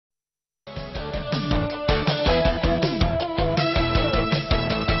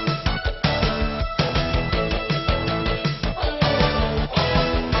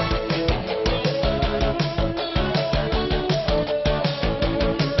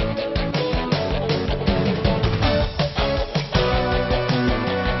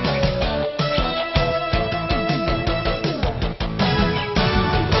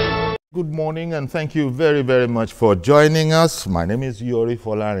morning, and thank you very, very much for joining us. My name is Yori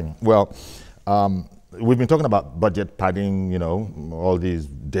Folarin. Well, we've been talking about budget padding, all these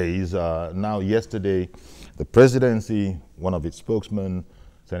days. Now, yesterday, the presidency, one of its spokesmen,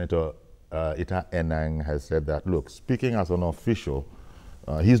 Senator Ita Enang, has said that, look, speaking as an official,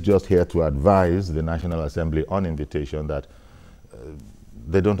 he's just here to advise the National Assembly on invitation that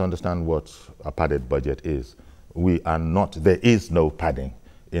they don't understand what a padded budget is. There is no padding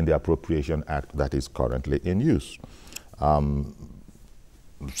in the Appropriation Act that is currently in use. Some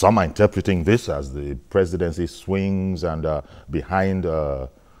are interpreting this as the presidency swings and behind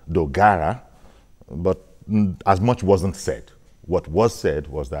Dogara, but as much wasn't said. What was said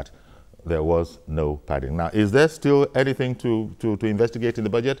was that there was no padding. Now, is there still anything to investigate in the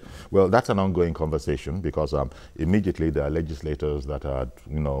budget? Well, that's an ongoing conversation because immediately there are legislators that had,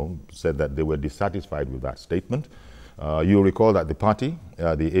 said that they were dissatisfied with that statement. You recall that the party,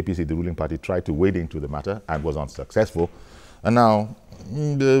 the APC, the ruling party, tried to wade into the matter and was unsuccessful. And now,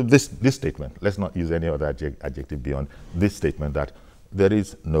 this statement, let's not use any other adjective beyond this statement that there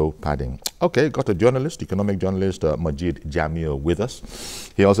is no padding. Okay, got a journalist, economic journalist, Majid Jamil, with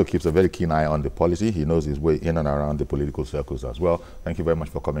us. He also keeps a very keen eye on the policy. He knows his way in and around the political circles as well. Thank you very much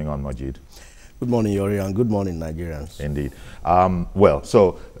for coming on, Majid. Good morning, Yori, and good morning, Nigerians. Indeed.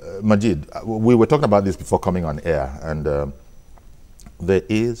 Majid, we were talking about this before coming on air, and there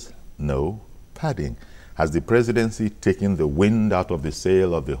is no padding. Has the presidency taken the wind out of the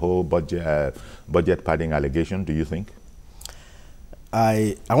sail of the whole budget padding allegation, do you think?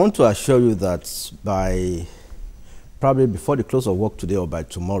 I want to assure you that by probably before the close of work today or by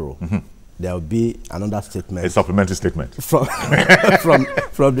tomorrow, there will be another statement. A supplementary statement.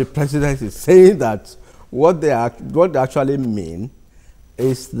 From the presidency saying that what they actually mean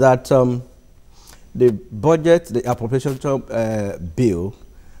is that the budget, the appropriation bill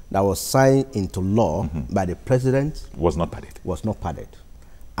that was signed into law by the president was not padded. Was not padded.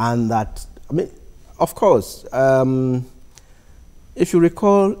 And that, of course, if you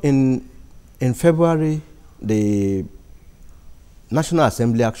recall, in February, the National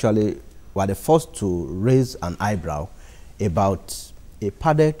Assembly actually were the first to raise an eyebrow about a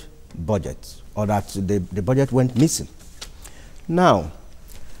padded budget, or that the budget went missing. Now,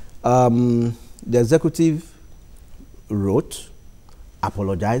 the executive wrote,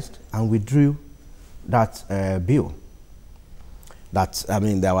 apologized, and withdrew that bill. That,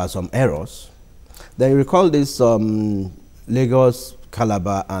 there were some errors. Then you recall this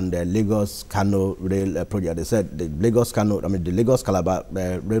Lagos-Calabar and the Lagos-Kano rail project. They said the Lagos-Calabar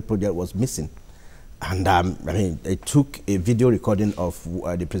rail project was missing. And they took a video recording of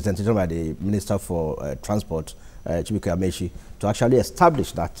the presentation by the Minister for Transport, Chibuike Amaechi, to actually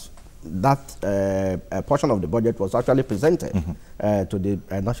establish that portion of the budget was actually presented to the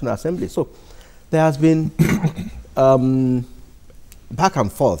National Assembly. So there has been back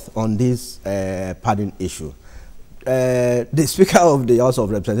and forth on this padding issue. The Speaker of the House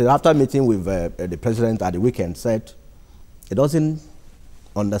of Representatives, after meeting with the President at the weekend, said he doesn't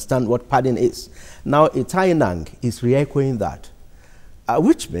understand what padding is. Now, Ita Enang is re-echoing that,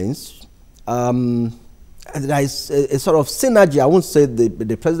 which means there is a sort of synergy. I won't say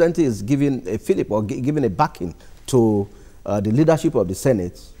the President is giving a fillip or giving a backing to the leadership of the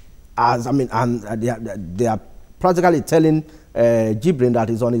Senate, and they are practically telling Jibrin that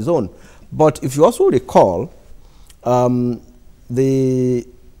he's on his own. But if you also recall, the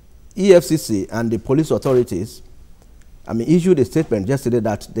EFCC and the police authorities, issued a statement yesterday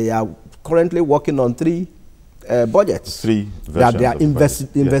that they are currently working on 3 budgets. 3 versions. That they are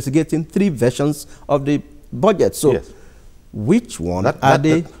investigating 3 versions of the budget. So, which one are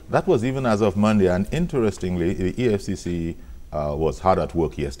they? That was even as of Monday, and interestingly, the EFCC was hard at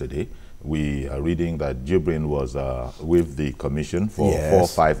work yesterday. We are reading that Jibrin was with the commission for 4 or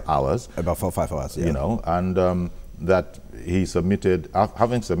 5 hours. About 4 or 5 hours, yeah. And that he submitted,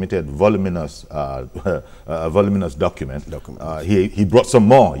 having submitted voluminous document, he brought some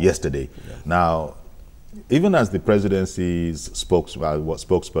more yesterday. Yeah. Now, even as the presidency's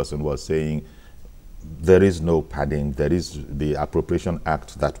spokesperson was saying, there is no padding. There is the Appropriation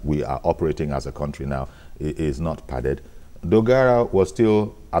Act that we are operating as a country now is not padded. Dogara was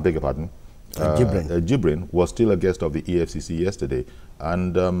still, I beg your pardon, Jibrin was still a guest of the EFCC yesterday,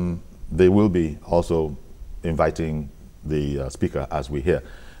 and they will be also inviting the Speaker as we hear.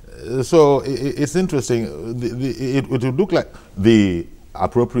 So it's interesting. It would look like the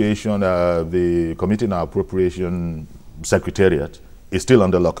appropriation, the Committee on Appropriation Secretariat is still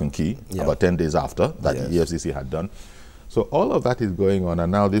under lock and key, about 10 days after that the EFCC had done. So all of that is going on, and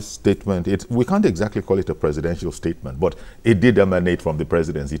now this statement, we can't exactly call it a presidential statement, but it did emanate from the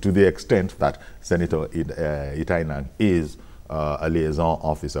presidency to the extent that Senator Itai Nang is a liaison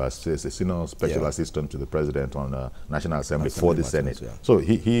officer, a senior special assistant to the president on National Assembly for the Senate. So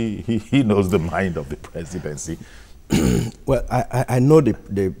he knows the mind of the presidency. Well, I know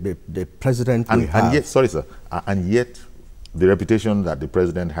the president and yet, sorry sir, and yet the reputation that the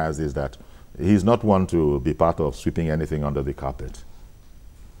president has is that he's not one to be part of sweeping anything under the carpet.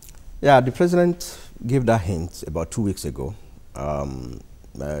 Yeah, the president gave that hint about 2 weeks ago in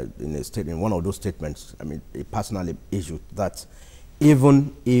one of those statements. I mean, he personally issued that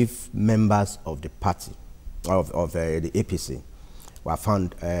even if members of the party, of the APC, were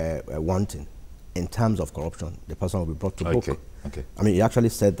found wanting in terms of corruption, the person will be brought to book. Okay. I mean, he actually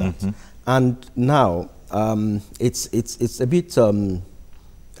said that. And now, it's a bit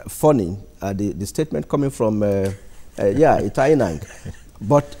funny, the statement coming from, Itai Nang.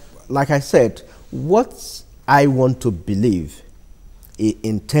 But like I said, what I want to believe he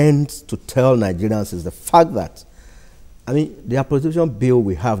intends to tell Nigerians is the fact that, I mean, the appropriation bill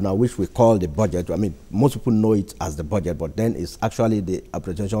we have now, which we call the budget, I mean, most people know it as the budget, but then it's actually the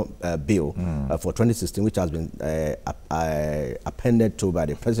appropriation bill for 2016, which has been appended to by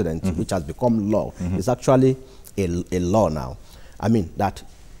the president, which has become law. It's actually a law now. I mean, that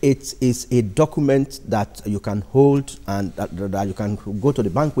it is a document that you can hold and that you can go to the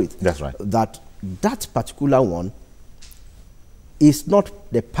bank with. That's right. That particular one is not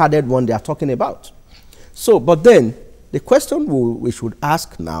the padded one they are talking about. So, but then, the question we should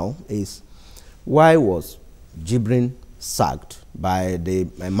ask now is, why was Jibrin sacked by the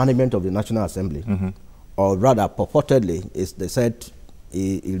management of the National Assembly? Or rather, purportedly, they said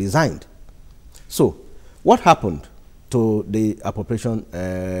he resigned. So, what happened to the appropriation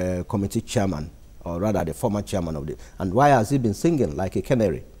committee chairman, or rather the former chairman of and why has he been singing like a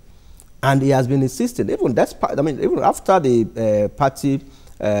canary? And he has been insisting, even after the party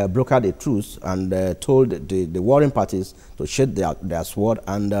brokered a truce and told the warring parties to shed their sword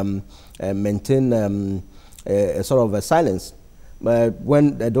and maintain a sort of a silence.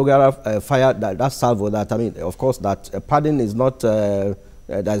 When Dogara fired that salvo, that, I mean, of course, that pardon is not, there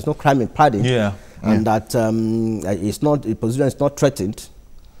is no crime in pardon, and that the position is not threatened.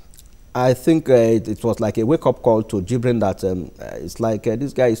 I think it was like a wake-up call to Jibrin that it's like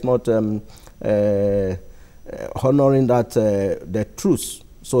this guy is not honoring that the truce.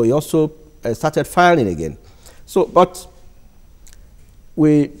 So he also started firing again. So, but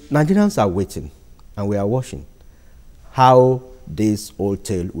Nigerians are waiting and we are watching how this whole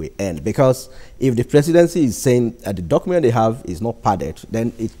tale will end. Because if the presidency is saying the document they have is not padded,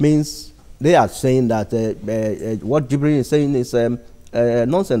 then it means they are saying that what Jibrin is saying is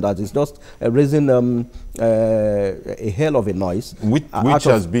nonsense, that is just raising a hell of a noise. Which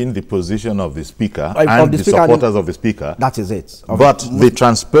has been the position of the speaker and the supporters of the speaker. That is it. But the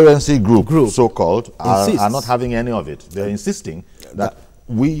transparency group so-called, are not having any of it. They're insisting that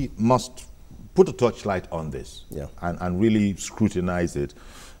we must put a torchlight on this and really scrutinize it.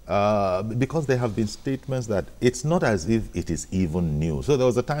 Because there have been statements that it's not as if it is even new. So there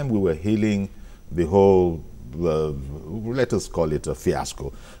was a time we were hailing the whole let us call it a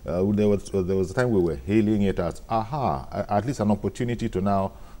fiasco. There was a time we were hailing it as, at least an opportunity to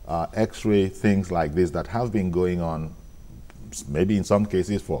now x-ray things like this that have been going on, maybe in some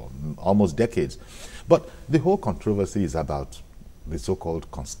cases for almost decades. But the whole controversy is about the so-called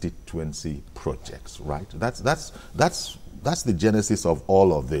constituency projects, right? That's the genesis of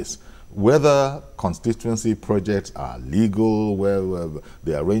all of this. Whether constituency projects are legal, where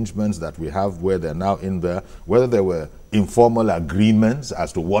the arrangements that we have, where they're now in there, whether there were informal agreements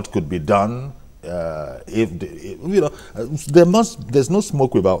as to what could be done, there's no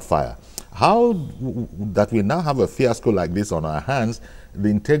smoke without fire. How that we now have a fiasco like this on our hands, the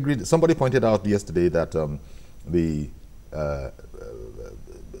integrity, somebody pointed out yesterday that the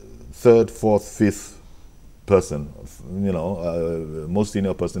third, fourth, fifth person, most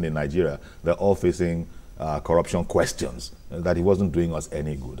senior person in Nigeria, they're all facing corruption questions, that he wasn't doing us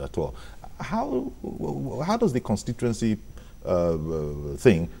any good at all. How does the constituency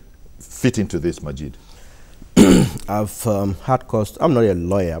thing fit into this, Majid? I've had cause, I'm not a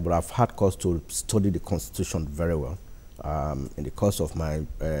lawyer, but I've had cause to study the Constitution very well in the course of my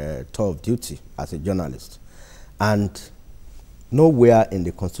tour of duty as a journalist. And nowhere in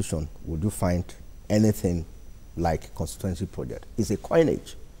the Constitution would you find anything like constituency project. It's a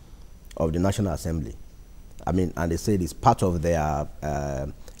coinage of the National Assembly. I mean, and they say it's part of their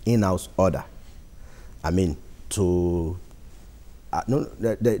in-house order. I mean, the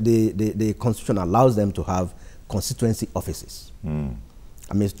Constitution allows them to have constituency offices.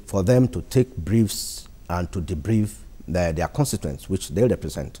 I mean, for them to take briefs and to debrief their constituents, which they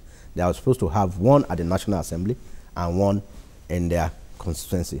represent. They are supposed to have one at the National Assembly and one in their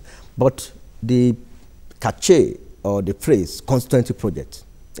constituency. But the cachet or the phrase constituency project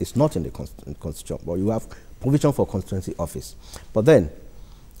is not in the constitution, but you have provision for constituency office. But then,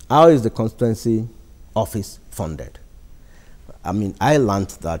 how is the constituency office funded? I mean, I learned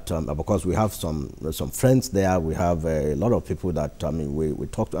that because we have some friends there, we have a lot of people that we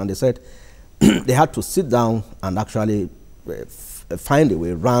talked to, and they said they had to sit down and actually find a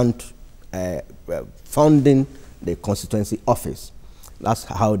way around funding the constituency office. That's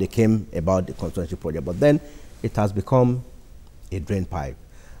how they came about the constituency project. But then it has become a drain pipe.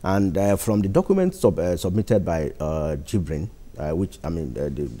 And from the documents submitted by Jibrin, which I mean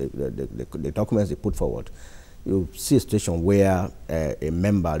the documents they put forward, you see a situation where a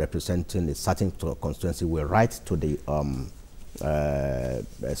member representing a certain constituency will write to the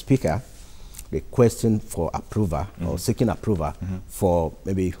speaker the question for approval or seeking approval for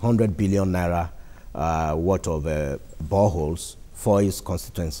maybe 100 billion naira worth of boreholes for his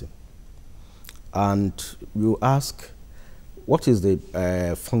constituency. And you ask, what is the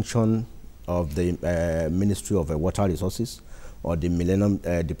function of the Ministry of Water Resources or the Millennium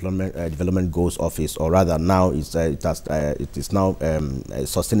Development Goals Office, or rather now it is now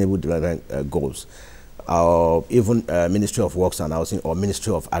Sustainable Development Goals, or even Ministry of Works and Housing, or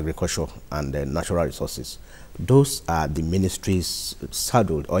Ministry of Agriculture and Natural Resources. Those are the ministries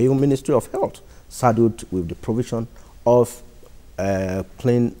saddled, or even Ministry of Health, saddled with the provision of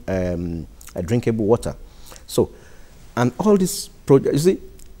clean drinkable water. So, and all these projects, you see,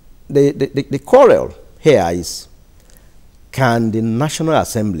 the quarrel here is, can the National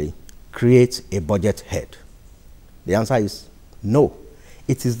Assembly create a budget head? The answer is no.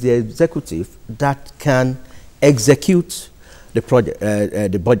 It is the executive that can execute the project,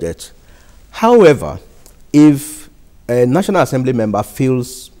 the budget. However, if a National Assembly member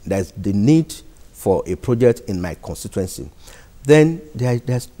feels there's the need for a project in my constituency, then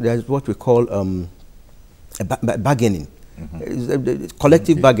there's what we call bargaining.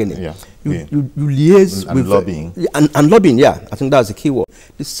 Collective bargaining. Yeah. You liaise and with lobbying. And lobbying, yeah. I think that's the key word.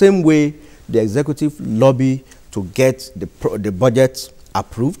 The same way the executive lobby to get the budget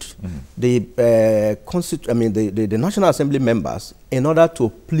approved, the National Assembly members, in order to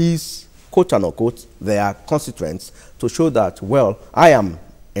please, quote unquote, their constituents, to show that, well, I am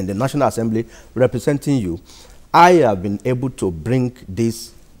in the National Assembly representing you. I have been able to bring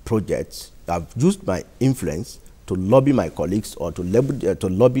these projects. I've used my influence to lobby my colleagues or to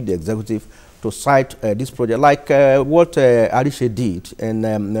lobby the executive to cite this project, like what Arishe did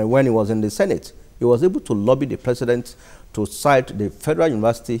when he was in the Senate. He was able to lobby the president to cite the federal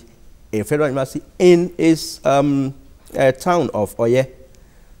university, a federal university in his town of Oye.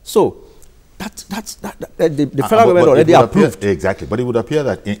 So the federal government already approved. Exactly, but it would appear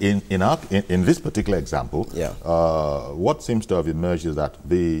that in this particular example, yeah. What seems to have emerged is that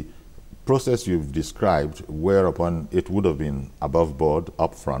the process you've described, whereupon it would have been above board,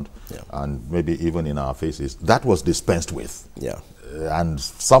 up front, yeah, and maybe even in our faces, that was dispensed with. Yeah. And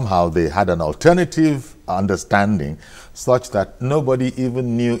somehow they had an alternative understanding such that nobody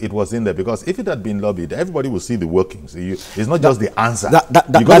even knew it was in there. Because if it had been lobbied, everybody will see the workings. It's not just the answer.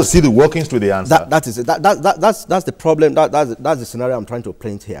 You've got to see the workings to the answer. That is it. That's the problem. That's the scenario I'm trying to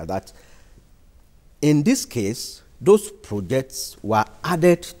paint here. That in this case, those projects were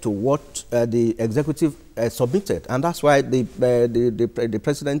added to what the executive submitted, and that's why the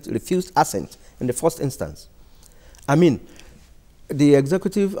president refused assent in the first instance. I mean, the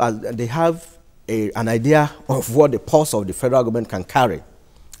executive, they have an idea of what the pulse of the federal government can carry,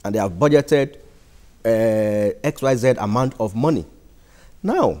 and they have budgeted XYZ amount of money.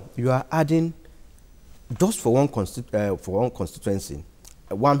 Now you are adding, just for one constituency,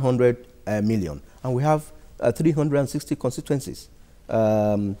 100 million, and we have 360 constituencies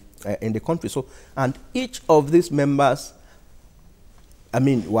in the country. So, and each of these members, I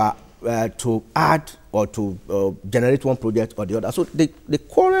mean, were to add or to generate one project or the other. So the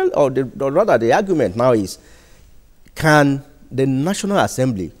quarrel, or rather the argument now is, can the National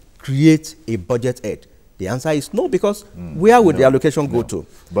Assembly create a budget head? The answer is no, because where would the allocation go to?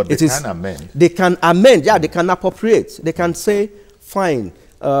 But they can amend. They can amend, yeah, they can appropriate. They can say, fine,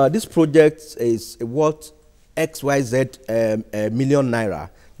 this project is worth XYZ million naira.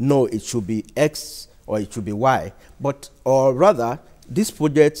 No, it should be X or it should be Y. But, or rather, this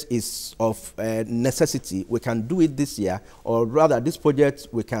project is of necessity. We can do it this year, or rather, this project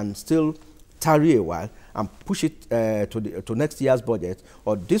we can still tarry a while, and push it to next year's budget,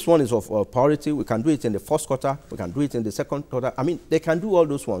 or this one is of priority, we can do it in the first quarter, we can do it in the second quarter. I mean, they can do all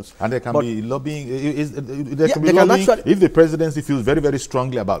those ones. And there can be lobbying. There can be lobbying if the presidency feels very, very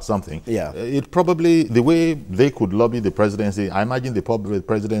strongly about something. Yeah. It probably, the way they could lobby the presidency, I imagine the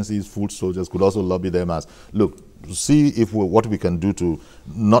presidency's foot soldiers could also lobby them as, look, see if what we can do to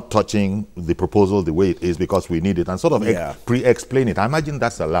not touching the proposal the way it is because we need it, and sort of pre-explain it. I imagine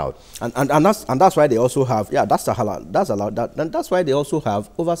that's allowed. And that's why they also have, that's allowed. And that's why they also have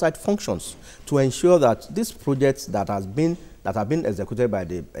oversight functions to ensure that these projects that have been executed by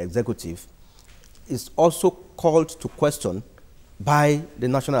the executive is also called to question by the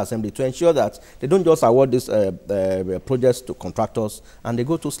National Assembly to ensure that they don't just award these projects to contractors and they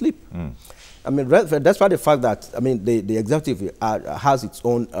go to sleep. I mean, despite the fact that, I mean, the executive has its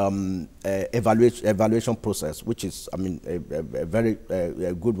own evaluation process, which is, I mean, a very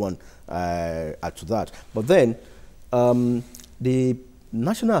good one to that. But then, the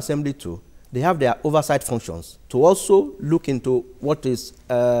National Assembly too, they have their oversight functions to also look into what is,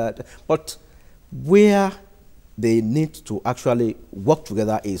 but where they need to actually work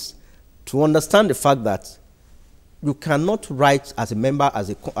together is to understand the fact that you cannot write as a member, as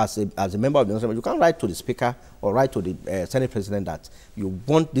a member of the National, you can't write to the Speaker or write to the Senate President that you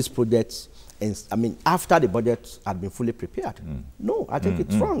want this project, I mean, after the budget had been fully prepared. No, I think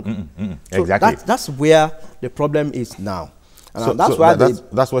it's wrong. So exactly. That's where the problem is now. And so that's why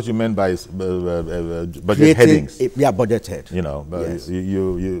that's what you meant by budget headings. Budget head. You know, yes.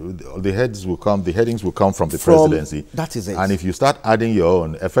 The headings will come from the presidency. That is it. And if you start adding your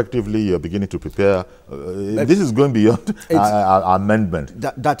own, effectively you're beginning to prepare. This is going beyond amendment.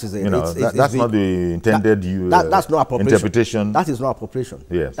 That is it. You know, that's not the intended that's not appropriation. Interpretation. That is not appropriation.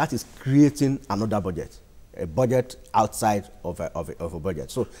 Yes. That is creating another budget. A budget outside of a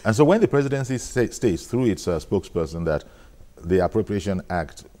budget. So when the presidency states through its spokesperson that the Appropriation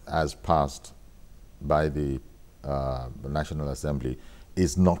Act as passed by the National Assembly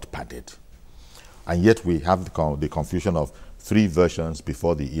is not padded, and yet we have the confusion of 3 versions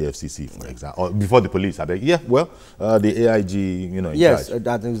before the EFCC, for example, or before the police. The AIG, you know, in yes, charge.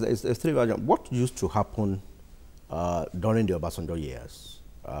 that is 3 versions. What used to happen during the Obasanjo years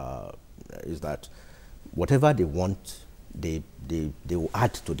is that whatever they want, they will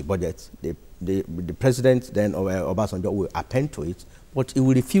add to the budget. The president then, Obasanjo, will append to it, but he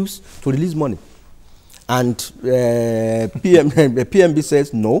will refuse to release money. And PMB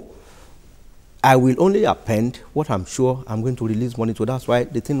says, no, I will only append what I'm sure I'm going to release money to. That's why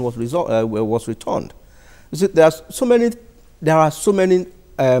the thing was returned. You see, there are so many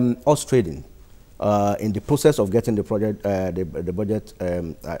horse trading in the process of getting the project, the budget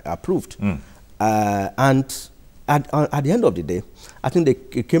approved. And at the end of the day, I think they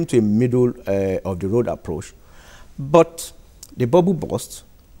came to a middle of the road approach. But the bubble burst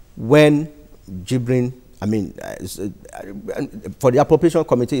when Jibrin, I mean, for the appropriation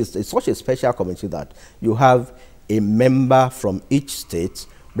committee, it's such a special committee that you have a member from each state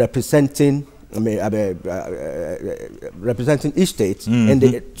representing, representing each state.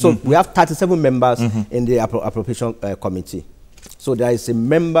 So we have 37 members in the appropriation committee. So there is a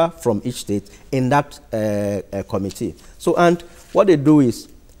member from each state in that committee. So, and what they do is,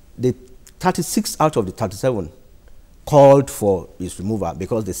 the 36 out of the 37 called for his removal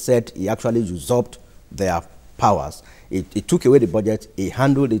because they said he actually usurped their powers. It took away the budget. He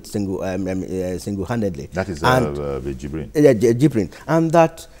handled it single-handedly. That is Jibrin. Jibrin. And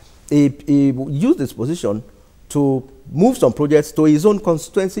that he used this position to move some projects to his own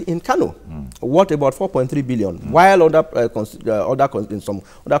constituency in Kano. What about 4.3 billion? While in some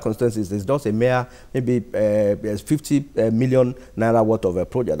other constituencies, there's just a mere maybe 50 million naira worth of a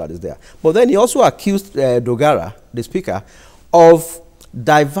project that is there. But then he also accused Dogara, the speaker, of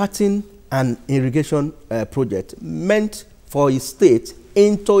diverting an irrigation project meant for his state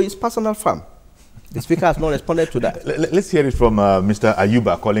into his personal farm. The speaker has not responded to that. Let's hear it from Mr.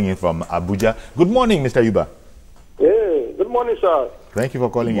 Ayuba calling in from Abuja. Good morning, Mr. Ayuba. Hey, good morning, sir. Thank you for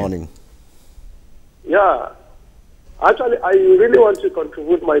calling in. Good morning. Yeah. Actually, I really want to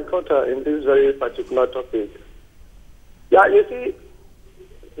contribute my quota in this very particular topic. Yeah, you see,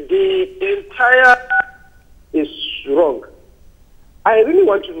 the entire is wrong. I really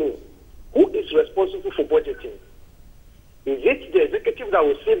want to know who is responsible for budgeting. Is it the executive that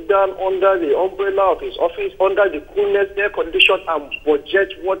will sit down under the umbrella of his office, under the coolness, air condition, and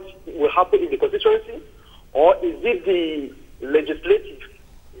budget what will happen in the constituency? Or is it the legislative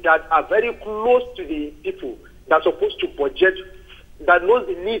that are very close to the people that are supposed to budget, that knows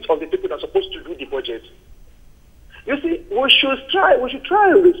the needs of the people that are supposed to do the budget? You see, we should try and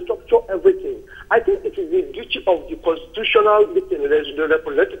restructure everything. I think it is the duty of the constitutional the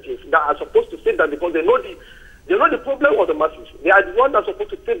representatives that are supposed to sit down, because they know the problem of the masses. They are the ones that are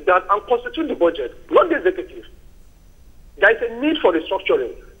supposed to sit down and constitute the budget, not the executive. There is a need for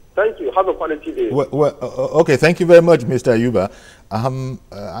restructuring. Thank you. Have a quality day. Okay, thank you very much, Mr. Ayuba.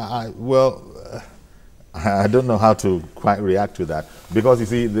 I don't know how to quite react to that, because you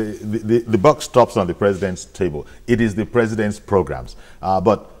see, the buck stops on the president's table. It is the president's programs.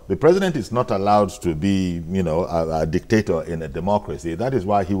 But the president is not allowed to be, you know, a dictator in a democracy. That is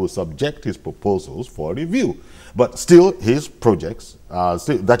why he will subject his proposals for review. But still, his projects,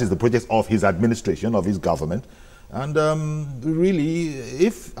 that is the projects of his administration, of his government. And really,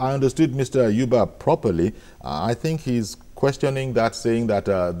 if I understood Mr. Ayuba properly, I think he's questioning that, saying that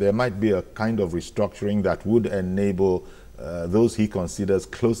there might be a kind of restructuring that would enable those he considers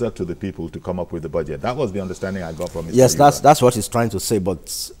closer to the people to come up with the budget. That was the understanding I got from Mr. Yes, Ayuba. that's what he's trying to say.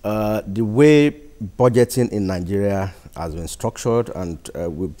 But the way budgeting in Nigeria has been structured, and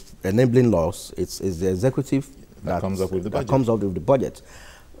with enabling laws, it's the executive that comes up with the budget. Comes up with the budget.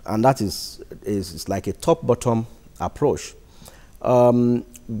 And that is like a top-bottom approach.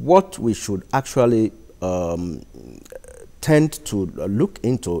 What we should actually tend to look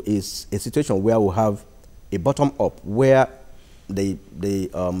into is a situation where we have a bottom-up, where the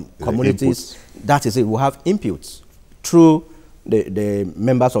communities, that is it, will have inputs through the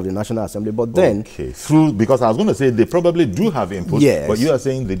members of the National Assembly. But then... Okay, through, because I was going to say they probably do have input, yes, but you are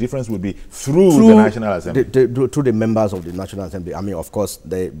saying the difference would be through the National Assembly. Through the members of the National Assembly. I mean, of course,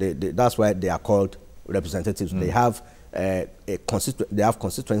 that's why they are called representatives. They have they have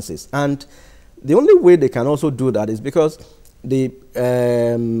constituencies, and the only way they can also do that is because the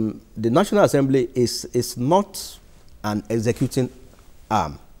National Assembly is not an executing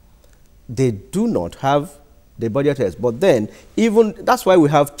arm. They do not have the budget heads, but then even that's why we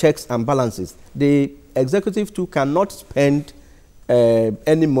have checks and balances. The executive too cannot spend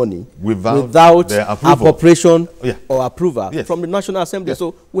any money without their approval, appropriation or approval from the National Assembly. Yes.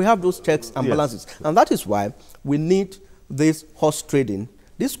 So we have those checks and balances, and that is why we need this horse trading,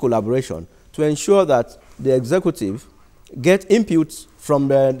 this collaboration, to ensure that the executive get inputs from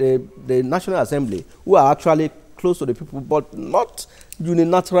the National Assembly, who are actually close to the people, but not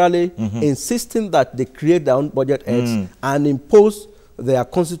unilaterally insisting that they create their own budget heads and impose their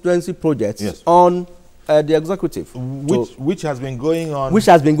constituency projects on the executive. Which has been going on. Which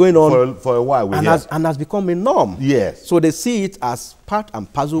has been going on for a while. And has become a norm. Yes. So they see it as part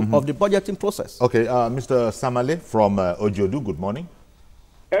and parcel of the budgeting process. Okay, Mr. Samale from Ojodu, good morning.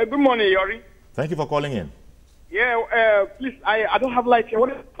 Good morning, Yori. Thank you for calling in. Yeah, please, I don't have light here.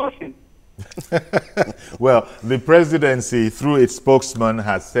 What is the question? Well, the presidency, through its spokesman,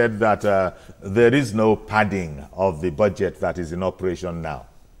 has said that there is no padding of the budget that is in operation now.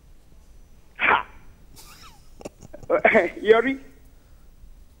 Ha! Yori?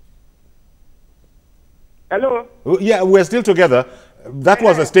 Hello? Yeah, we're still together. That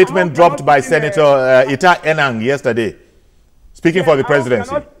was a statement dropped by Senator Ita Enang yesterday, speaking for the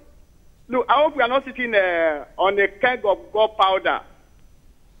presidency. Look, I hope we are not sitting on a keg of gunpowder.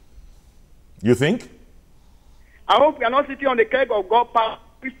 You think? I hope we are not sitting on the keg of gunpowder.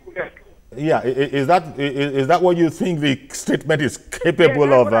 Yeah, is that what you think the statement is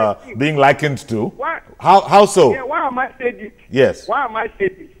capable of being likened to? Why? How so? Yeah, why am I saying this? Yes. Why am I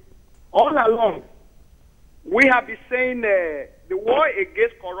saying this? All along, we have been saying the war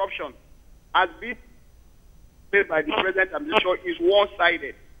against corruption has been made by the president administration is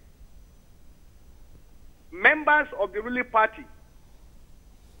one-sided. Members of the ruling party,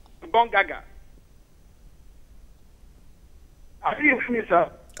 Bongaga. Are you hearing me,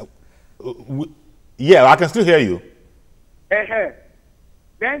 sir? Yeah, I can still hear you.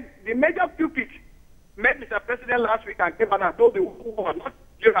 Then the major pupil met Mr. President last week and came and told the who was not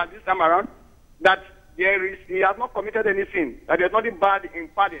here at this time around that he has not committed anything, that there's nothing bad in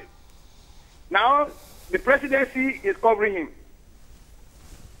pardon. Now, the presidency is covering him.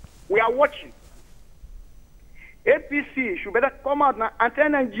 We are watching. APC should better come out now and tell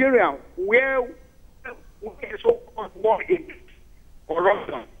Nigeria where is so-called war against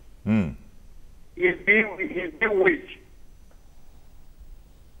corruption is being waged.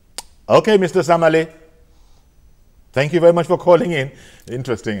 Okay, Mr. Samale. Thank you very much for calling in.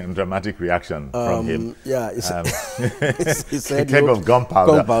 Interesting and dramatic reaction from him. Yeah, he said keg of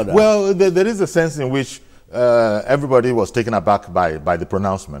gunpowder. Well, there is a sense in which everybody was taken aback by the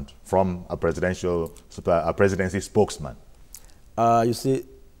pronouncement from a presidency spokesman. You see,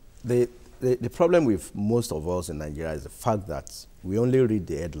 The problem with most of us in Nigeria is the fact that we only read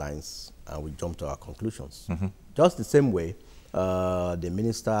the headlines and we jump to our conclusions. Just the same way the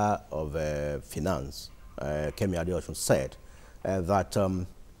Minister of Finance, Kemi Adeosun, said that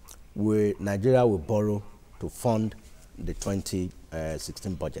Nigeria will borrow to fund the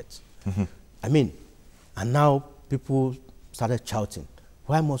 2016 budget. I mean, and now people started shouting,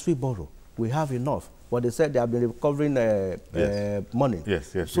 why must we borrow? We have enough. But they said they have been recovering money.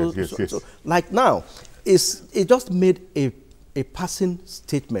 Yes. Like now, it just made a passing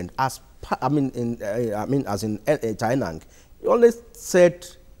statement as as in Chainang. He only said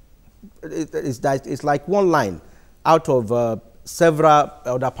it's like one line out of several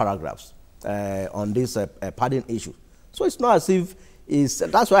other paragraphs on this padding issue. So it's not as if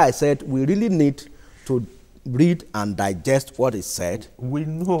that's why I said we really need to read and digest what is said. We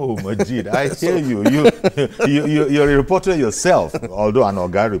know, Majid. I hear you. You're a reporter yourself, although an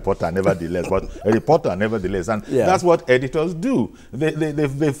Oga reporter nevertheless, but a reporter nevertheless. And that's what editors do.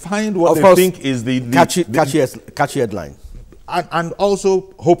 They find what they think is the catchy headline. And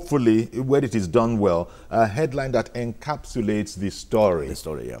also, hopefully, when it is done well, a headline that encapsulates the story. The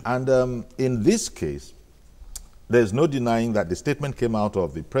story, yeah. And in this case, there's no denying that the statement came out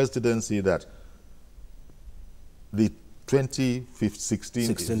of the presidency that the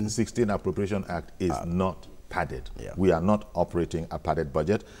 2016 Appropriation Act is not padded. Yeah. We are not operating a padded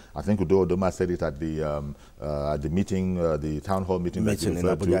budget. I think Udo Odoma said it at the meeting, the town hall meeting that you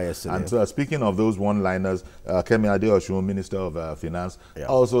referred to. Yesterday. And so, speaking of those one-liners, Kemi Adeosun, Minister of Finance,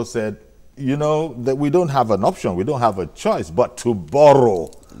 also said, you know, that we don't have an option, we don't have a choice but to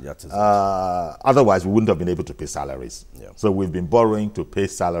borrow. Otherwise, we wouldn't have been able to pay salaries. So we've been borrowing to pay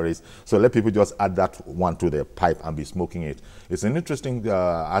salaries. So let people just add that one to their pipe and be smoking it. It's an interesting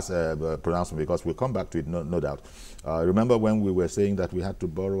pronouncement because we'll come back to it, no doubt. Remember when we were saying that we had to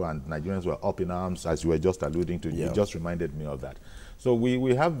borrow and Nigerians were up in arms, as you were just alluding to? You just reminded me of that. So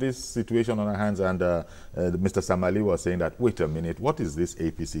we have this situation on our hands, and Mr. Samali was saying that, wait a minute, what is this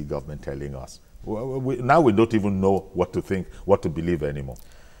APC government telling us? Now we don't even know what to think, what to believe anymore.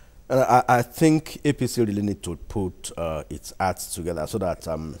 I think APC really need to put its acts together so that...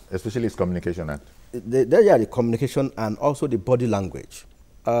 especially its communication act. The communication and also the body language.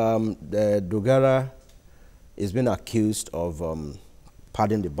 The Dogara is being accused of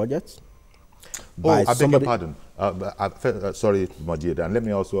padding the budget. I beg your pardon. Sorry, Majid, and let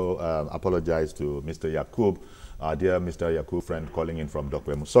me also apologize to Mr. Yakub, dear Mr. Yakub friend calling in from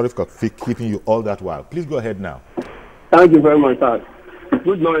Dokwemu. Sorry for keeping you all that while. Please go ahead now. Thank you very much, sir.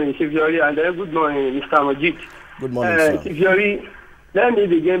 Good morning, Chief Yori, and good morning, Mr. Majid. Good morning, sir. Chief Yori, let me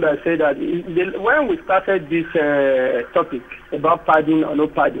begin by saying that when we started this topic about padding or no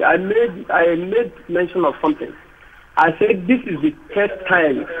padding, I made mention of something. I said this is the first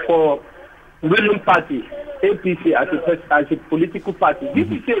time for ruling party, APC, as a political party. This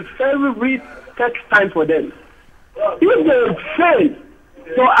is a very first time for them. If they fail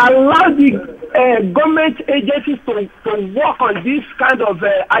to allow the government agencies to work on this kind of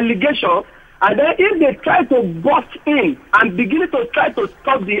allegation, and then if they try to bust in and begin to try to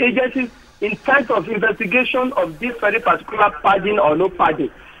stop the agencies in terms of investigation of this very particular padding or no padding,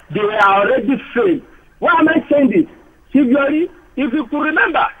 they are already failed. Why am I saying this? Chief Yori, if you could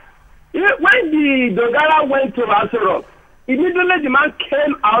remember, when the Dogara went to Asoro, immediately the man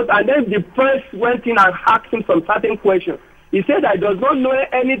came out and then the press went in and asked him some certain questions. He said that he does not know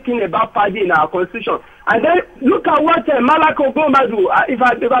anything about padding in our constitution. And then look at what Malako Gomadu, if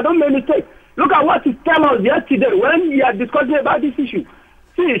I don't make a mistake, look at what he told us yesterday when we are discussing about this issue.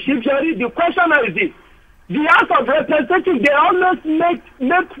 See, Chief Yori, the question now is this. The House of Representatives, they always make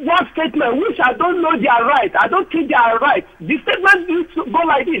one statement, which I don't know they are right. I don't think they are right. The statement used to go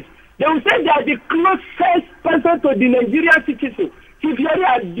like this. They will say they are the closest person to the Nigerian citizen. Chief Yori,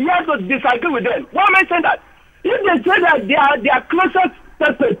 I dare to disagree with them. Why am I saying that? If they say that they are closest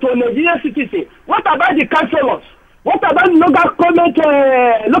person to Nigerian citizen, what about the councillors? What about local government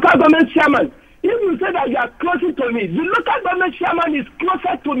chairman? If you say that you are closer to me, the local government chairman is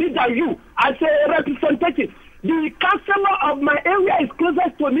closer to me than you as a representative. The councillor of my area is closer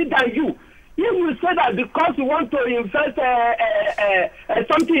to me than you. If you say that because you want to invest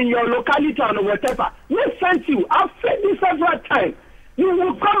something in your locality or whatever, we sent you. I've said this several times. You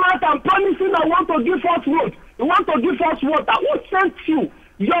will come out and promise you that want to give us road. You want to give us water. Who sent you?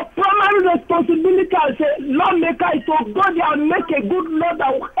 Your primary responsibility as a lawmaker is to go there and make a good law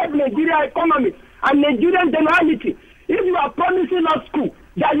that will help Nigerian economy and Nigerian generality. If you are promising us school,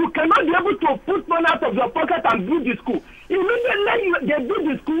 that you cannot be able to put money out of your pocket and build the school. Immediately they build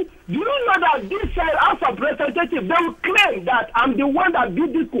the school, do you know that this House of Representatives, they will claim that I'm the one that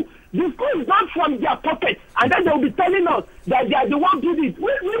built the school. The school is not from their pocket, and then they will be telling us that they are the one who did it.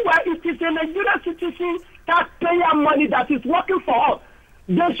 Meanwhile, it is a Nigerian citizen taxpayer money that is working for us.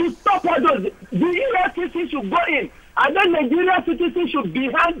 They should stop all those. The EFCC should go in, and then Nigerian citizens should be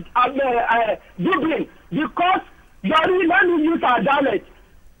behind Dublin, because let me use our dialect.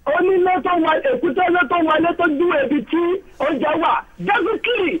 Only not on one, do everything on Jawa.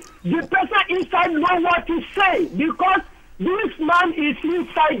 Definitely, the person inside know what to say, because this man is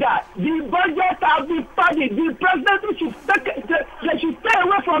insider. The budget has been padded. The president should stay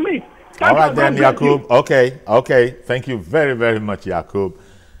away from it. All right then, Yakub. Okay. Thank you very, very much, Yakub.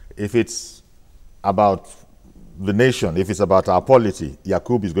 If it's about the nation, if it's about our polity,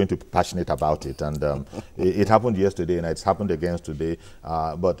 Yakub is going to be passionate about it. And it happened yesterday and it's happened again today.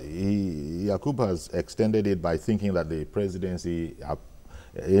 But Yakub has extended it by thinking that the presidency,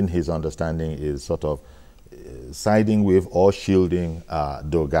 in his understanding, is sort of siding with or shielding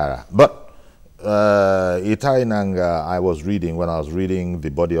Dogara. But Itai Nanga, I was reading, when I was reading the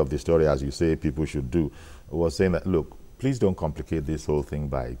body of the story, as you say people should do, was saying that, look, please don't complicate this whole thing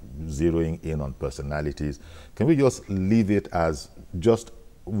by zeroing in on personalities. Can we just leave it as just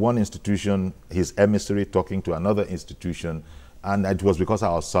one institution, his emissary talking to another institution, and it was because I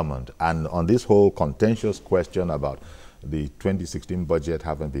was summoned. And on this whole contentious question about the 2016 budget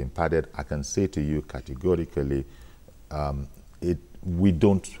having been padded, I can say to you categorically, we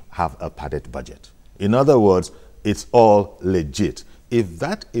don't have a padded budget. In other words, it's all legit. If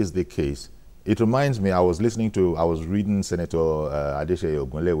that is the case, it reminds me, I was reading Senator Adeseye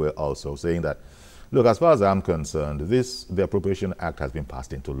Ogunlewe also saying that, look, as far as I'm concerned, the Appropriation Act has been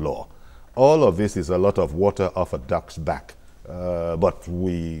passed into law. All of this is a lot of water off a duck's back. But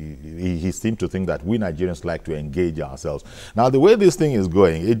he seemed to think that we Nigerians like to engage ourselves. Now, the way this thing is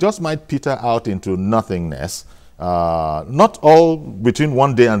going, it just might peter out into nothingness, not all between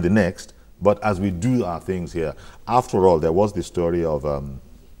one day and the next, but as we do our things here. After all, there was the story of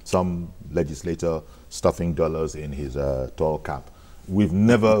some legislator stuffing dollars in his tall cap. We've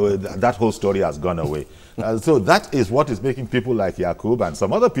never, that whole story has gone away. So that is what is making people like Yakub and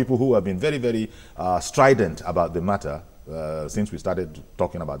some other people who have been very, very strident about the matter since we started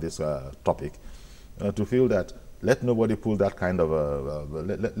talking about this topic, to feel that let nobody pull that kind of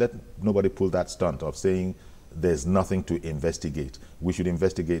let nobody pull that stunt of saying there's nothing to investigate. We should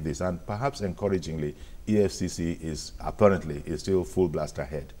investigate this, and perhaps encouragingly, EFCC is apparently still full blast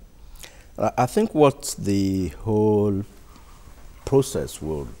ahead. I think what the whole process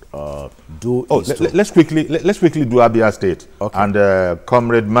will do is let's quickly do Abia State. Okay. And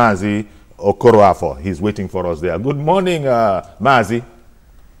Comrade Mazi Okoroafo, he's waiting for us there. Good morning, Mazi.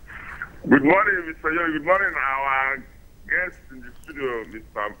 Good morning, Mr. Young. Good morning, our guest in the studio,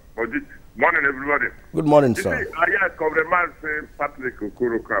 Mr. Modit. Morning, everybody. Good morning, sir. Yes, Comrade Mazi Patrick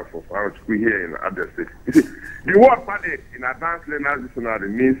Okoroafo from our school here in Abia State. You see, the word padded in advanced learners dictionary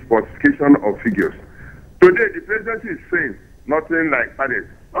means falsification of figures. Today, the presidency is saying nothing like padded.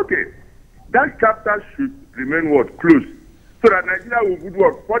 Okay, that chapter should remain what? Closed. So that Nigeria will good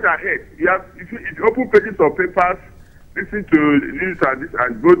work further ahead. If you open pages of papers, listen to news and this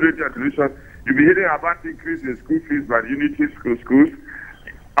and go radio and television, you'll be hearing about increase in school fees by unity schools,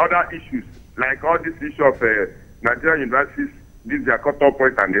 other issues like all this issue of Nigerian universities, this their cut-off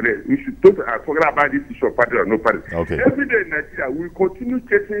point and the rest. We should forget about this issue of party or no party. Okay. Every day in Nigeria, we continue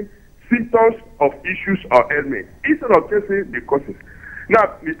chasing symptoms of issues or ailments instead of chasing the causes.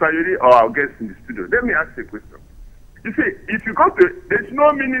 Now, Mr. Yuri, or our guest in the studio, let me ask you a question. You see, if you go to, there's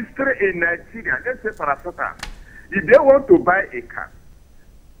no ministry in Nigeria, let's say Parasota, if they want to buy a car,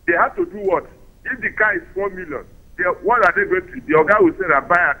 they have to do what? If the car is 4 million, what are they going to do? The guy will say that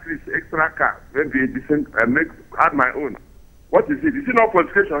buy at least extra car, maybe decent, and add my own. What is it? Is it not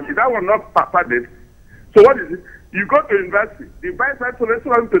falsification? Is that one not padded? So what is it? You go to university, the vice chancellor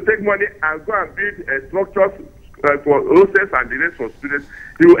wants to take money and go and build structures for hostels and the rest for students.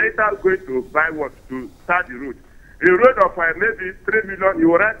 He will either going to buy what? To start the road. A road of maybe 3 million, you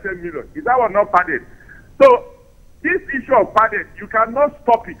will write 10 million. Is that one not padded? So this issue of padded, you cannot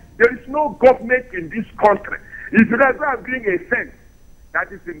stop it. There is no government in this country. If you guys are doing a sense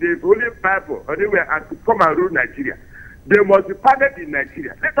that is in the Holy Bible, anywhere, and to come and rule Nigeria, they must be padded in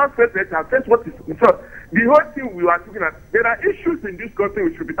Nigeria. Let us face it and face what is. So the whole thing we are talking about, there are issues in this country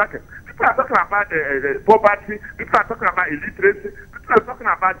we should be tackling. People are talking about poverty, people are talking about illiteracy, people are talking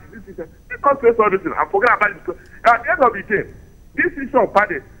about this. Let us face all this and forget about this. At the end of the day, this issue of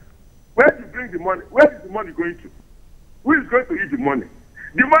padded, where do you bring the money? Where is the money going to? Who is going to eat the money?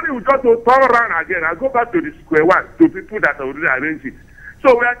 The money will just turn around again and go back to the square one to people that already arranged it.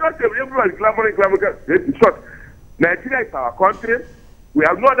 So we are just everybody clamoring. In short, Nigeria is our country. We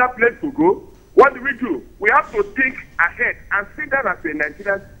have no other place to go. What do? We have to think ahead and sit down as a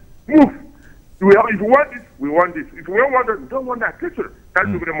Nigerian. Move. If you want this, we want this. If we don't want that, we don't want that. Thank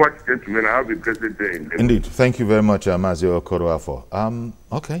you very much, gentlemen. I have a blessed day. Indeed. Thank you very much, Mazio Okoroafo.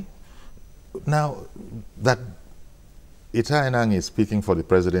 Okay. Now, that Ita Enang is speaking for the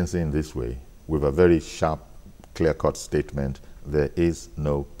presidency in this way, with a very sharp, clear-cut statement, there is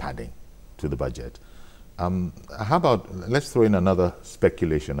no padding to the budget. How about, let's throw in another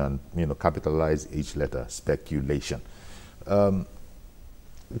speculation and, capitalize each letter, speculation. Can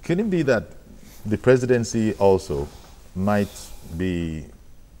it be that the presidency also might be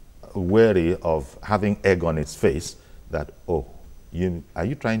wary of having egg on its face that, are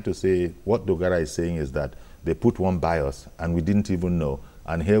you trying to say, what Dogara is saying is that they put one by us and we didn't even know,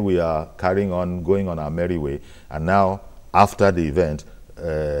 and here we are carrying on, going on our merry way, and now, after the event,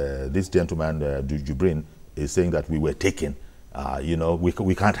 this gentleman, Jubril, is saying that we were taken.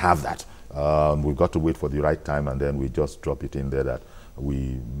 We can't have that. We've got to wait for the right time, and then we just drop it in there that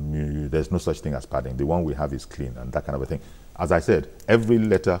there's no such thing as padding. The one we have is clean, and that kind of a thing. As I said, every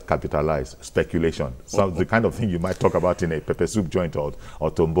letter capitalized, speculation. So the kind of thing you might talk about in a pepper soup joint or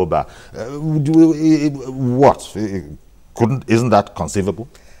tomboba. Isn't that conceivable?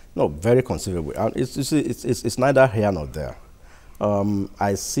 No, very conceivable. And it's neither here nor there.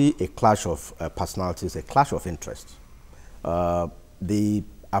 I see a clash of personalities, a clash of interest. The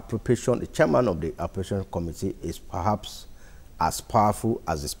chairman of the appropriation committee is perhaps as powerful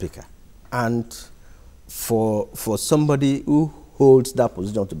as the speaker. And for somebody who holds that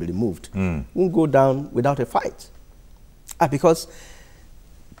position to be removed, won't go down without a fight. Because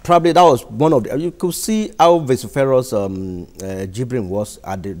probably that was one of the, you could see how vociferous Jubril was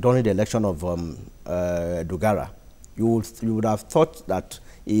during the election of Dogara. You would have thought that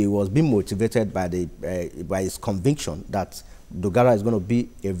he was being motivated by his conviction that Dogara is going to be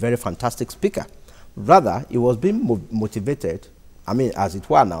a very fantastic speaker. Rather, he was being motivated, as it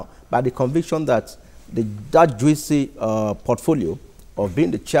were now, by the conviction that that juicy portfolio of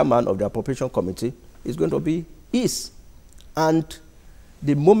being the chairman of the appropriation committee is going to be his. And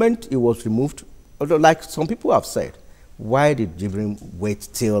the moment he was removed, although like some people have said, why did Jubril wait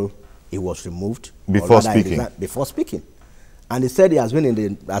till he was removed? Before speaking. Before speaking. And he said he has been in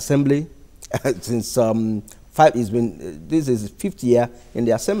the assembly since this is his 5th year in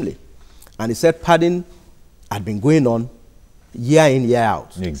the assembly. And he said padding had been going on year in, year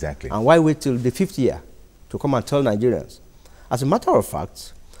out. Exactly. And why wait till the 5th year to come and tell Nigerians? As a matter of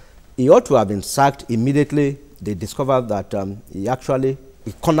fact, he ought to have been sacked immediately. They discovered that he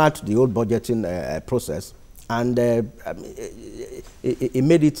cornered the old budgeting process, and he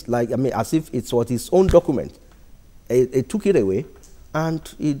made it like, as if it was his own document. He took it away, and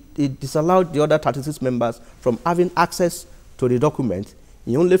he disallowed the other 36 members from having access to the document.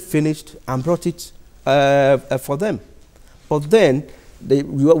 He only finished and brought it for them. But then,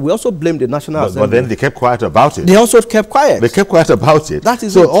 we also blame the National Assembly. But then they kept quiet about it. They also kept quiet. They kept quiet about it. That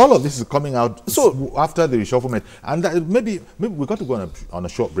is so it. All of this is coming out after the reshufflement. And maybe we've got to go on a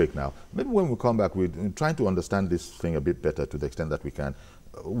short break now. Maybe when we come back, we're trying to understand this thing a bit better to the extent that we can.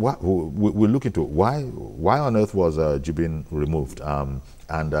 We'll look into why on earth was Jubril removed.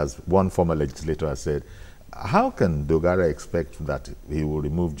 And as one former legislator has said, how can Dogara expect that he will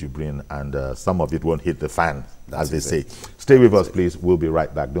remove Jubril and some of it won't hit the fan, as they say? Stay with us, please. We'll be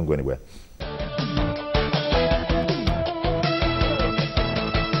right back. Don't go anywhere.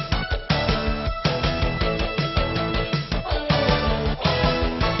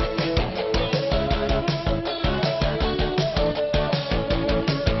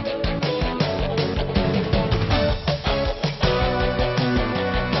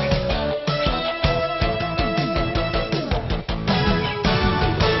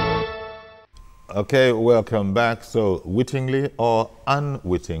 Okay, welcome back. So, wittingly or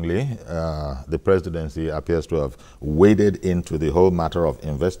unwittingly, the presidency appears to have waded into the whole matter of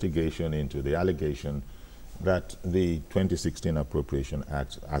investigation into the allegation that the 2016 Appropriation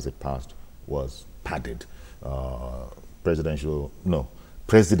Act, as it passed, was padded. Presidency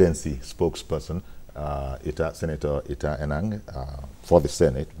spokesperson, Senator Ita Enang, for the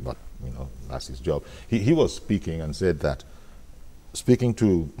Senate, but that's his job. He was speaking and said that, speaking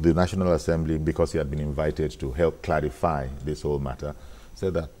to the National Assembly, because he had been invited to help clarify this whole matter,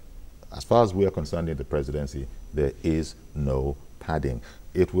 said that as far as we are concerned in the presidency, there is no padding.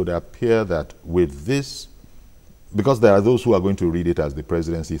 It would appear that with this, because there are those who are going to read it as the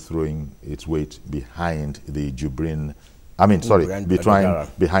presidency throwing its weight behind the Jubril I mean, sorry,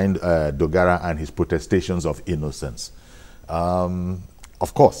 behind Dogara and his protestations of innocence.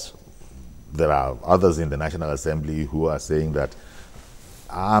 Of course, there are others in the National Assembly who are saying that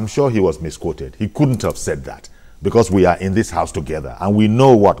I'm sure he was misquoted. He couldn't have said that because we are in this house together and we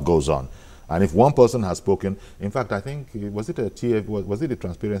know what goes on. And if one person has spoken, in fact, I think, was it a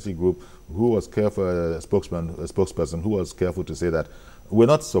Transparency Group who was careful, a spokesperson who was careful to say that we're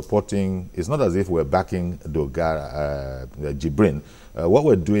not supporting, it's not as if we're backing Dogara, Jibrin. What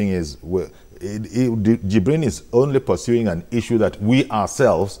we're doing is, Jibrin is only pursuing an issue that we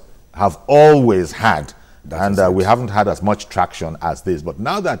ourselves have always had. And we haven't had as much traction as this. But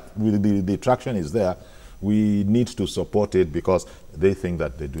now that the traction is there, we need to support it because they think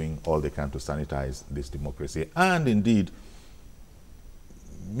that they're doing all they can to sanitize this democracy. And indeed,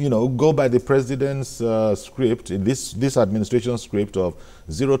 you know, go by the president's script, this administration's script of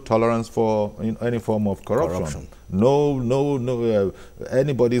zero tolerance for any form of corruption. No,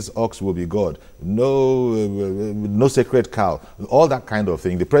 anybody's ox will be God. No sacred cow. All that kind of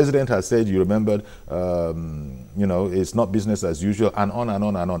thing. The president has said, you remembered, you know, it's not business as usual, and on and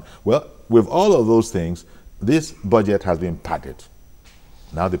on and on. Well, with all of those things, this budget has been padded.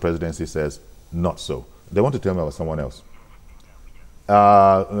 Now the presidency says, not so. They want to tell me about someone else.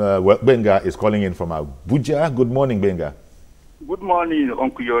 Well, Benga is calling in from Abuja. Good morning, Benga. Good morning,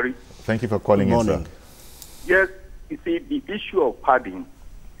 Uncle Yori. Thank you for calling in, sir. Yes, you see, the issue of padding,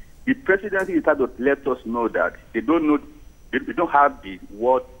 the presidency is to let us know that they don't have the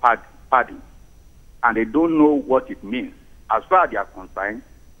word padding, and they don't know what it means. As far as they are concerned,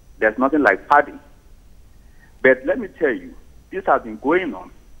 there's nothing like padding. But let me tell you, this has been going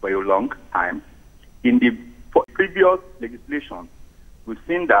on for a long time. In the previous legislation, we've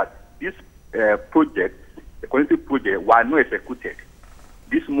seen that this project, the community project, were not executed.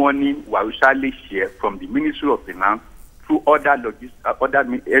 This money was usually shared from the Ministry of Finance through other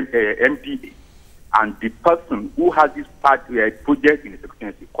MPA. And the person who has this project in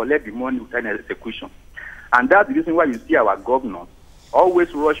execution collect the money without execution. And that's the reason why you see our governors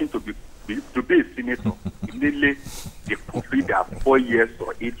always rushing to be a senator. Immediately they complete their 4 years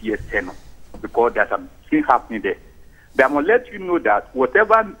or 8 years tenure because there's something happening there. But I'm going to let you know that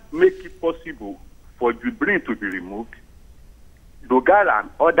whatever makes it possible for Jibrin to be removed, Dogara and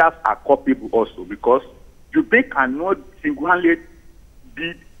others are culpable also because Jibrin cannot single-handedly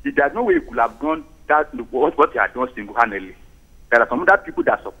be, there's no way he could have done that, what he had done single-handedly. There are some other people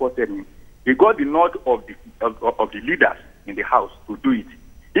that supported him. He got the nod of the leaders in the house to do it.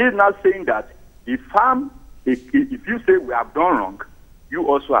 He is now saying that if you say we have done wrong, you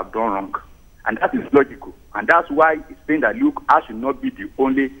also have done wrong. And that is logical. And that's why he's saying that, look, I should not be the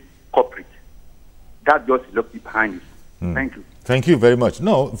only culprit. That's just the logic behind it. Thank you. Thank you very much.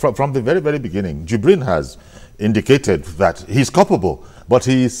 No, from the very, very beginning, Jibrin has indicated that he's culpable. But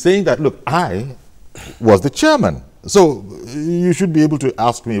he is saying that, look, I was the chairman. So you should be able to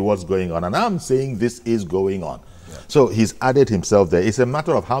ask me what's going on. And I'm saying this is going on. Yeah. So he's added himself there. It's a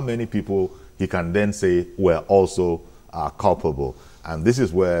matter of how many people he can then say were also culpable. And this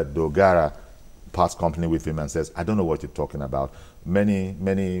is where Dogara parts company with him and says, I don't know what you're talking about. Many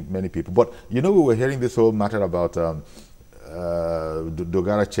people. But, you know, we were hearing this whole matter about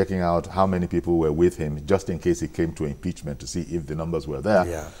Dogara checking out how many people were with him just in case he came to impeachment to see if the numbers were there.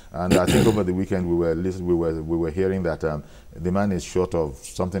 Yeah. And I think over the weekend we were hearing that the man is short of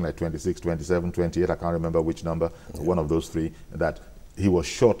something like 26, 27, 28, I can't remember which number, one of those three, that he was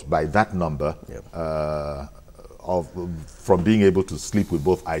short by that number from being able to sleep with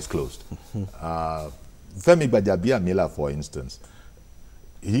both eyes closed. Femi Gbajabiamila, for instance,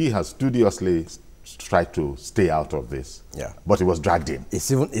 he has studiously tried to stay out of this, but he was dragged in. It's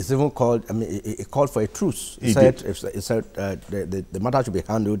even called, I mean, he called for a truce. He said the matter should be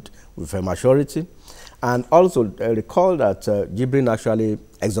handled with a maturity. And also recall that Jibrin actually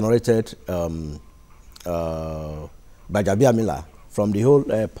exonerated Gbajabiamila from the whole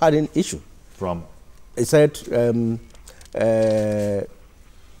pardon issue. From? He said that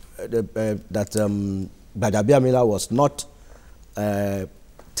Gbajabiamila was not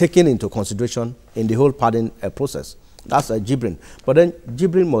taken into consideration in the whole pardon process. That's Jibrin. But then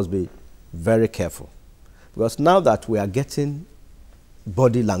Jibrin must be very careful because now that we are getting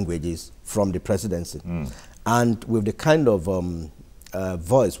body languages from the presidency and with the kind of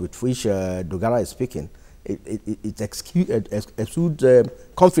voice with which Dogara is speaking, it exudes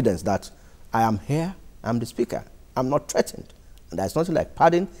confidence that I am here, I'm the speaker, I'm not threatened. And there's nothing like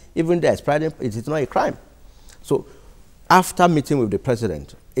pardon. Even there's pardon, it is not a crime. So after meeting with the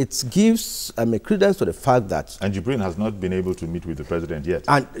president, it gives credence to the fact that... And Jibrin has not been able to meet with the president yet.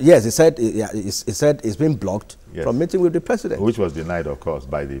 And yes, he said it's been blocked from meeting with the president. Which was denied, of course,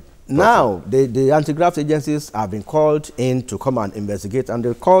 by the... Now, the anti-graft agencies have been called in to come and investigate, and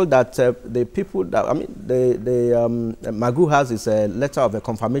they called that the people that, Magu has his letter of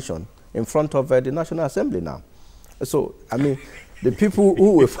confirmation in front of the National Assembly now. So, the people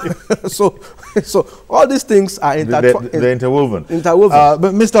who will... so all these things are they're interwoven.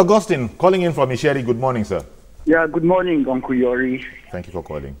 But Mr. Augustine, calling in from Isheri, good morning, sir. Yeah, good morning, Uncle Yori. Thank you for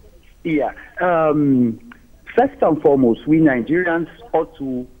calling. Yeah. First and foremost, we Nigerians ought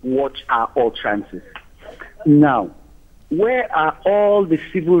to watch our utterances. Now, where are all the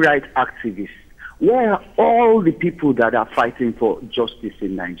civil rights activists? Where are all the people that are fighting for justice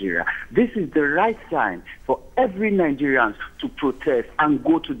in Nigeria? This is the right time for every Nigerian to protest and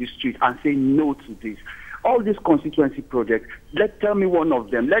go to the street and say no to this. All these constituency projects, tell me one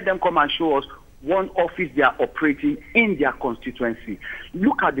of them. Let them come and show us one office they are operating in their constituency.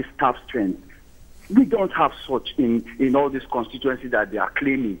 Look at the staff strength. We don't have such in all these constituencies that they are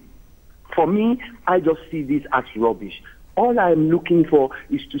claiming. For me, I just see this as rubbish. All I'm looking for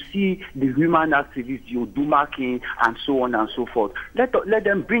is to see the human activists, Uduma King, and so on and so forth. Let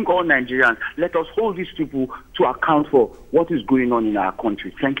them bring all Nigerians. Let us hold these people to account for what is going on in our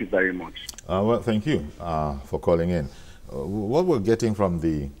country. Thank you very much. Well, thank you for calling in. What we're getting from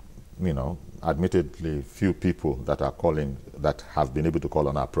the, admittedly few people that are calling, that have been able to call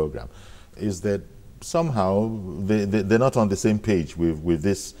on our program, is that somehow they're not on the same page with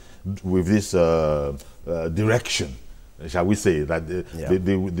this direction, shall we say, that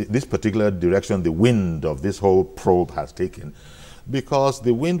this particular direction the wind of this whole probe has taken, because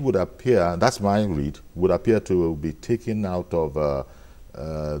the wind would appear, that's my read, would appear to be taken out of the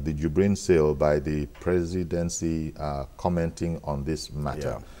Jibrin sale by the presidency commenting on this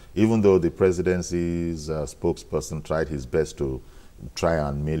matter, even though the presidency's spokesperson tried his best to try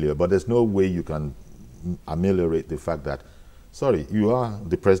and ameliorate, but there's no way you can ameliorate the fact that, sorry, you are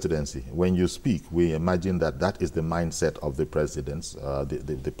the presidency. When you speak, we imagine that that is the mindset of the presidents,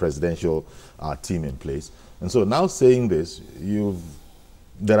 the presidential team in place. And so now saying this,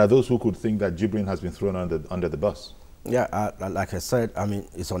 there are those who could think that Jibrin has been thrown under the bus. Yeah, like I said,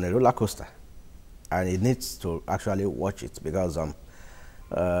 it's on a roller coaster, and it needs to actually watch it, because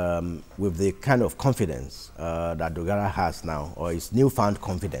with the kind of confidence that Dogara has now, or his newfound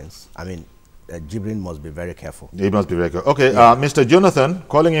confidence, Jibrin must be very careful. He must be very careful. Okay, Mr. Jonathan,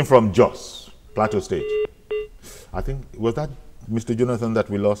 calling in from Jos, Plateau State. I think, was that Mr. Jonathan that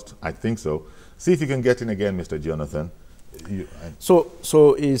we lost? I think so. See if you can get in again, Mr. Jonathan.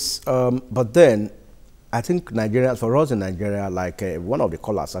 But then, I think Nigeria, for us in Nigeria, like one of the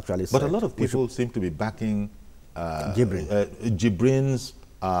callers actually said. But a lot of people seem to be backing Jibrin's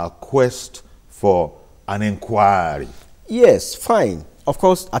quest for an inquiry. Yes, fine. Of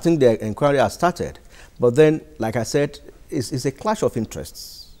course, I think the inquiry has started. But then, like I said, it's a clash of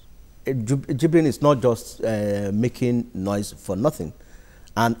interests. Jibrin is not just making noise for nothing.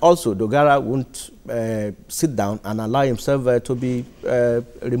 And also, Dogara won't sit down and allow himself to be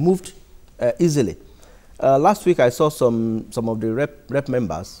removed easily. Last week, I saw some of the rep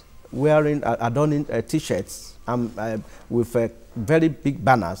members wearing, adorning T-shirts with very big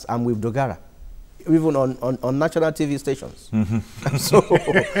banners and with Dogara, even on national TV stations. Mm-hmm. So,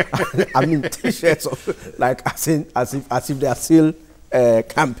 T-shirts like as if they are still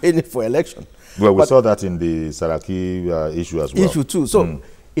campaigning for election. Well, we saw that in the Saraki issue as well. Issue too. So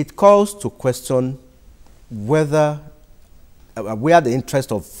it calls to question whether where the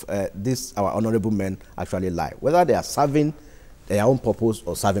interest of our honorable men actually lie, whether they are serving their own purpose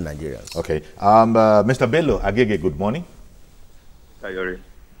or serving Nigerians. Okay. Mr. Bello Agege, good morning. Hi,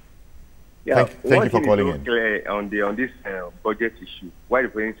 yeah, thank you for calling in. Clear on this budget issue, why the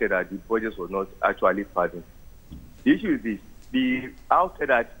president said that the budget was not actually pardoned. The issue is this: the House said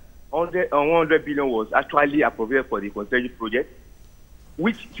that 100 billion was actually appropriated for the constituency project,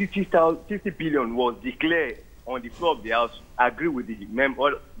 which 50 billion was declared on the floor of the House. Agree with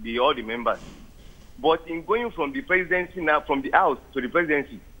all the members. But in going from the presidency now, from the House to the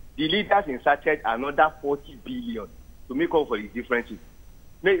presidency, the leaders inserted another 40 billion to make up for the differences.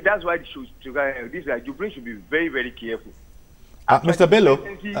 That's why Jibrin should be very, very careful. Mr. Bello,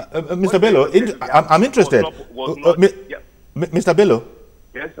 I'm interested. Mr. Bello,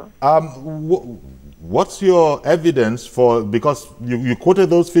 yes, sir. What's your evidence for, because you quoted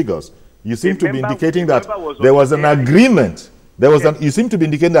those figures, you seem to be indicating that there was an agreement. You seem to be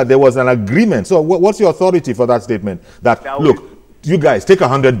indicating that there was an agreement. So what's your authority for that statement? That, look, you guys, take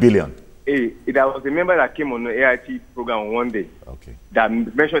 100 billion. there was a member that came on the AIT program on one day. Okay. That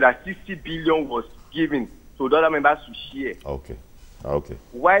mentioned that 60 billion was given to the other members to share. Okay. Okay.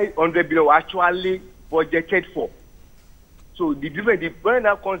 Why 100 billion were actually budgeted for? So the point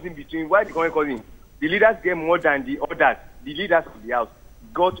now comes in between. Why the government comes in? The leaders get more than the others. The leaders of the house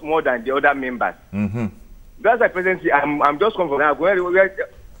got more than the other members. Mm-hmm. That's the presidency. I'm just coming from now.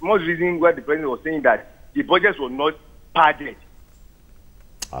 Most reason why the president was saying that the budgets were not padded.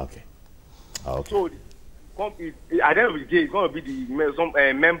 Okay. Okay. So at the end of the day, it's going to be some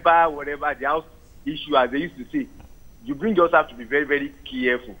member, whatever, the house issue, as they used to say. You just have to be very, very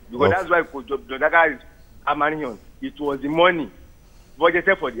careful. Because that's why the guy is Amanion. It was the money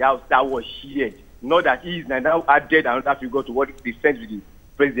budgeted for the house that was shared. Not that he is now added another figure to what they sent with the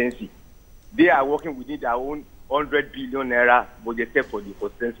presidency. They are working within their own 100 billion naira budgeted for the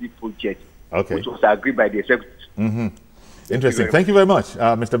constituency project, which was agreed by the executive. Mm-hmm. Interesting. Thank you very much,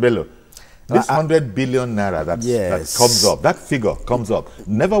 Mr. Bello. This 100 billion naira that comes up, that figure comes up.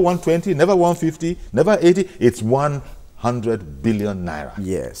 Never 120, never 150, never 80. It's 100 billion naira.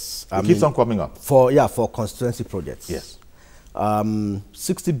 Yes. It keeps on coming up. For constituency projects. Yes.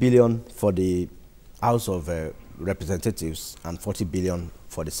 60 billion for the House of Representatives and 40 billion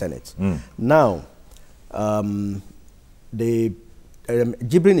for the Senate. Now,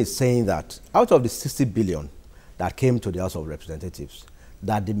 Jibrin is saying that out of the 60 billion that came to the House of Representatives,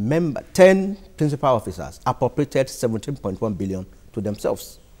 that the 10 principal officers appropriated 17.1 billion to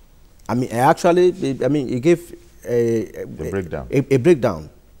themselves. I mean, he gave a breakdown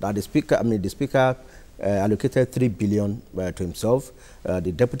that the speaker allocated 3 billion to himself.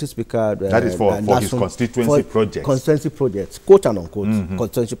 The deputy speaker that is for his constituency projects. Constituency projects, quote and unquote,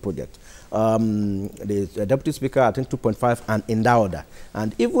 constituency project. The deputy speaker, I think 2.5, and in that order.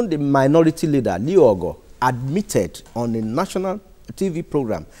 And even the minority leader, Leo Ogo, admitted on a national TV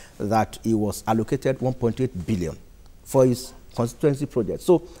program that he was allocated 1.8 billion for his constituency project.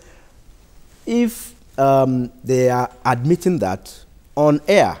 So if they are admitting that on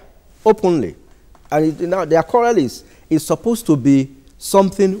air, openly, and their quarrel is supposed to be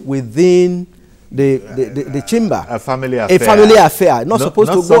something within the chamber. A family affair. A family affair, not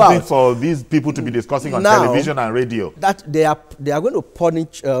supposed to go out. Not something for these people to be discussing on television and radio. That they are going to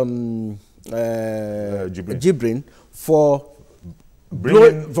punish Jibrin for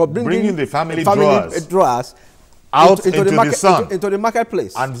bringing the family drawers out into the sun, into the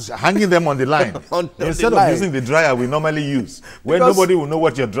marketplace, and hanging them on the line instead of using the dryer we normally use, where nobody will know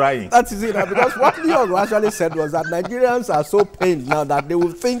what you're drying. That is it. Because what Leo actually said was that Nigerians are so pained now that they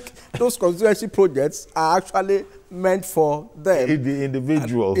will think those constituency projects are actually meant for them, the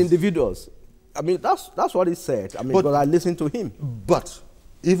individuals. I mean, that's what he said. I mean, because I listened to him. But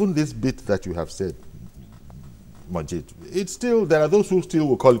even this bit that you have said, Majid, it's still, there are those who still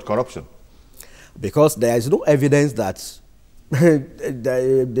will call it corruption. Because there is no evidence that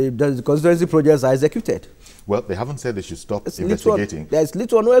the constituency projects are executed. Well, they haven't said they should stop investigating. There's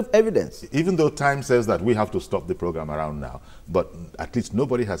little or no evidence. Even though Time says that we have to stop the program around now, but at least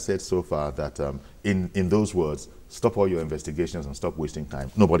nobody has said so far that in those words, stop all your investigations and stop wasting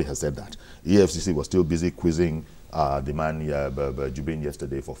time. Nobody has said that. EFCC was still busy quizzing the man Jibrin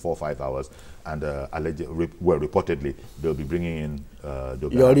yesterday for 4 or 5 hours, and reportedly they'll be bringing in.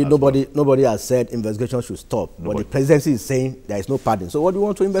 Nobody has said investigation should stop, but the presidency is saying there is no pardon. So what do you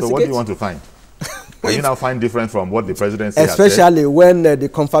want to investigate? So what do you want to find? Can you now find different from what the presidency has said? Especially when the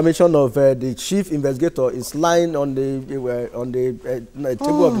confirmation of the chief investigator is lying on the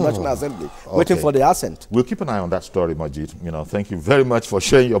table of the National Assembly, waiting for the assent. We'll keep an eye on that story, Majid. Thank you very much for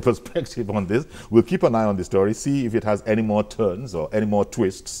sharing your perspective on this. We'll keep an eye on the story, see if it has any more turns or any more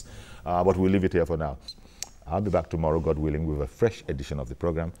twists, but we'll leave it here for now. I'll be back tomorrow, God willing, with a fresh edition of the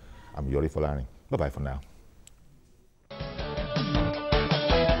program. I'm Yori Folarin. Bye-bye for now.